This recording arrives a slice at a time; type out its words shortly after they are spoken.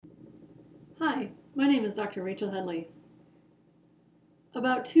Hi, my name is Dr. Rachel Headley.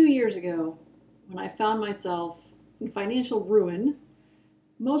 About 2 years ago, when I found myself in financial ruin,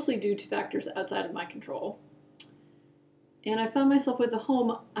 mostly due to factors outside of my control, and I found myself with a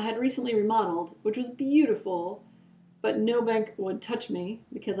home I had recently remodeled, which was beautiful, but no bank would touch me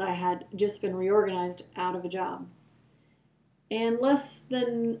because I had just been reorganized out of a job. And less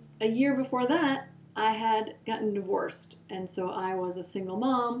than a year before that, I had gotten divorced, and so I was a single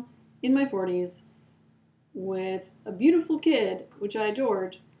mom in my 40s with a beautiful kid, which I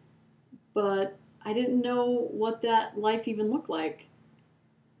adored, but I didn't know what that life even looked like,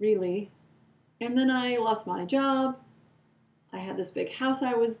 really. And then I lost my job. I had this big house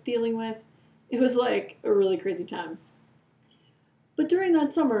I was dealing with. It was like a really crazy time. But during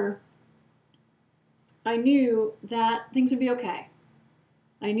that summer, I knew that things would be okay.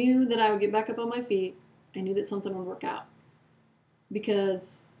 I knew that I would get back up on my feet. I knew that something would work out.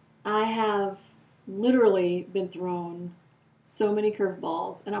 Because I have literally been thrown so many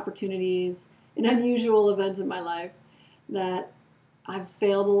curveballs and opportunities and unusual events in my life that I've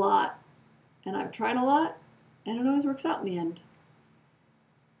failed a lot and I've tried a lot and it always works out in the end.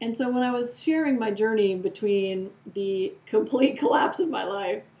 And so when I was sharing my journey between the complete collapse of my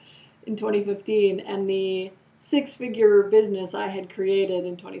life in 2015 and the six-figure business I had created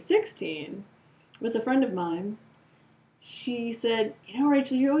in 2016 with a friend of mine, she said,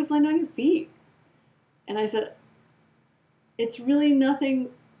 Rachel, you always land on your feet. And I said, it's really nothing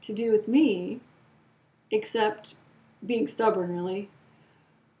to do with me except being stubborn, really.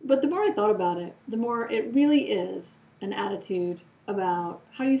 But the more I thought about it, the more it really is an attitude about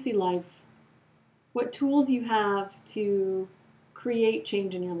how you see life, what tools you have to create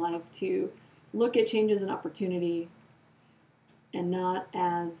change in your life, to look at change as an opportunity and not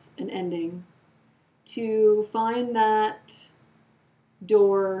as an ending, to find that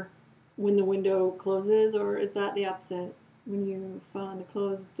door when the window closes, or is that the opposite? When you find the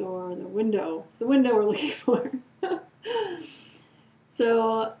closed door, the window. It's the window we're looking for.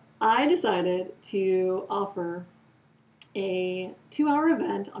 So I decided to offer a 2-hour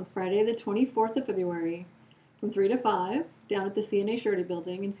event on Friday the 24th of February from 3 to 5 down at the CNA Surety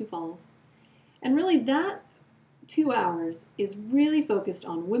Building in Sioux Falls. And really that 2 hours is really focused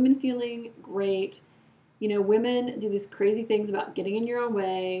on women feeling great. Women do these crazy things about getting in your own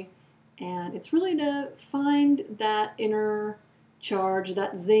way, and it's really to find that inner charge,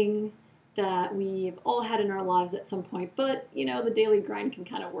 that zing that we've all had in our lives at some point, but the daily grind can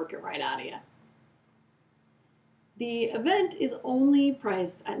kind of work it right out of you. The event is only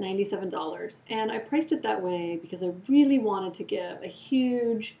priced at $97, and I priced it that way because I really wanted to give a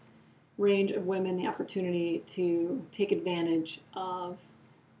huge range of women the opportunity to take advantage of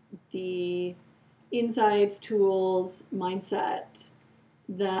the insights, tools, mindset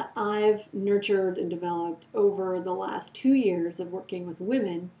that I've nurtured and developed over the last 2 years of working with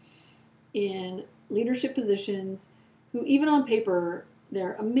women in leadership positions who, even on paper,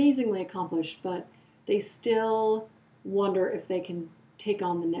 they're amazingly accomplished, but they still wonder if they can take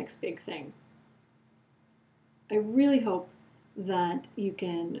on the next big thing. I really hope that you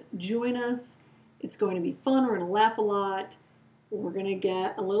can join us. It's going to be fun. We're going to laugh a lot. We're going to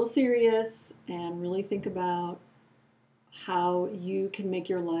get a little serious and really think about how you can make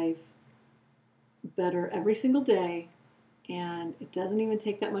your life better every single day. And it doesn't even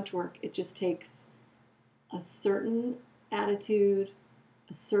take that much work. It just takes a certain attitude,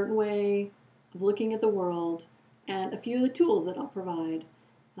 a certain way of looking at the world, and a few of the tools that I'll provide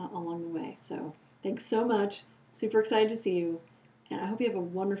along the way. So thanks so much. Super excited to see you. And I hope you have a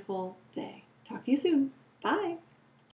wonderful day. Talk to you soon. Bye.